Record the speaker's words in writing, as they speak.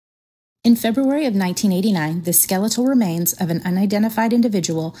In February of 1989, the skeletal remains of an unidentified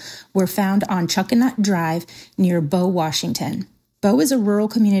individual were found on Chuckanut Drive near Bow, Washington. Bow is a rural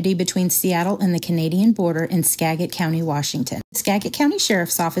community between Seattle and the Canadian border in Skagit County, Washington. The Skagit County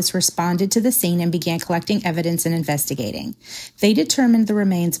Sheriff's Office responded to the scene and began collecting evidence and investigating. They determined the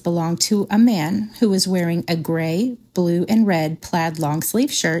remains belonged to a man who was wearing a gray, blue, and red plaid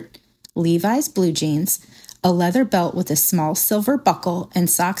long-sleeve shirt, Levi's blue jeans, a leather belt with a small silver buckle, and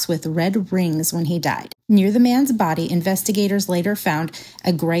socks with red rings when he died. Near the man's body, investigators later found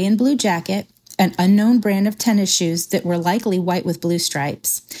a gray and blue jacket, an unknown brand of tennis shoes that were likely white with blue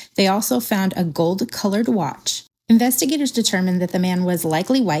stripes. They also found a gold-colored watch. Investigators determined that the man was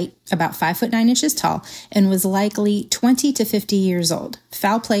likely white, about 5'9" tall, and was likely 20 to 50 years old.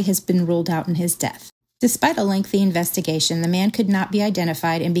 Foul play has been ruled out in his death. Despite a lengthy investigation, the man could not be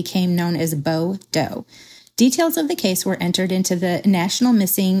identified and became known as Bow Doe. Details of the case were entered into the National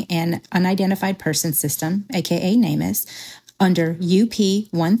Missing and Unidentified Persons System, aka NAMELESS, under UP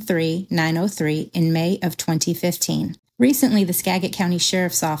 13903 in May of 2015. Recently, the Skagit County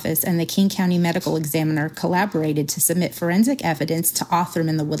Sheriff's Office and the King County Medical Examiner collaborated to submit forensic evidence to Othram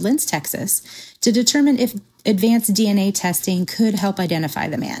in the Woodlands, Texas, to determine if advanced DNA testing could help identify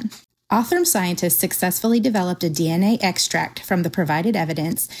the man. Othram scientists successfully developed a DNA extract from the provided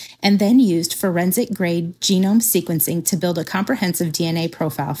evidence and then used forensic-grade genome sequencing to build a comprehensive DNA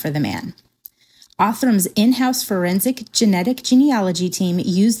profile for the man. Othram's in-house forensic genetic genealogy team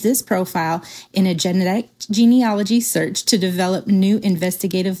used this profile in a genetic genealogy search to develop new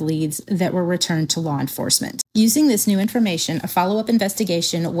investigative leads that were returned to law enforcement. Using this new information, a follow-up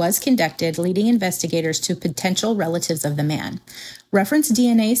investigation was conducted, leading investigators to potential relatives of the man. Reference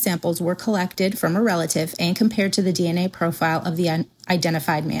DNA samples were collected from a relative and compared to the DNA profile of the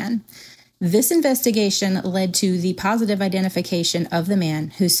unidentified man. This investigation led to the positive identification of the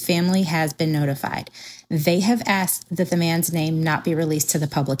man, whose family has been notified. They have asked that the man's name not be released to the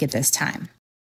public at this time.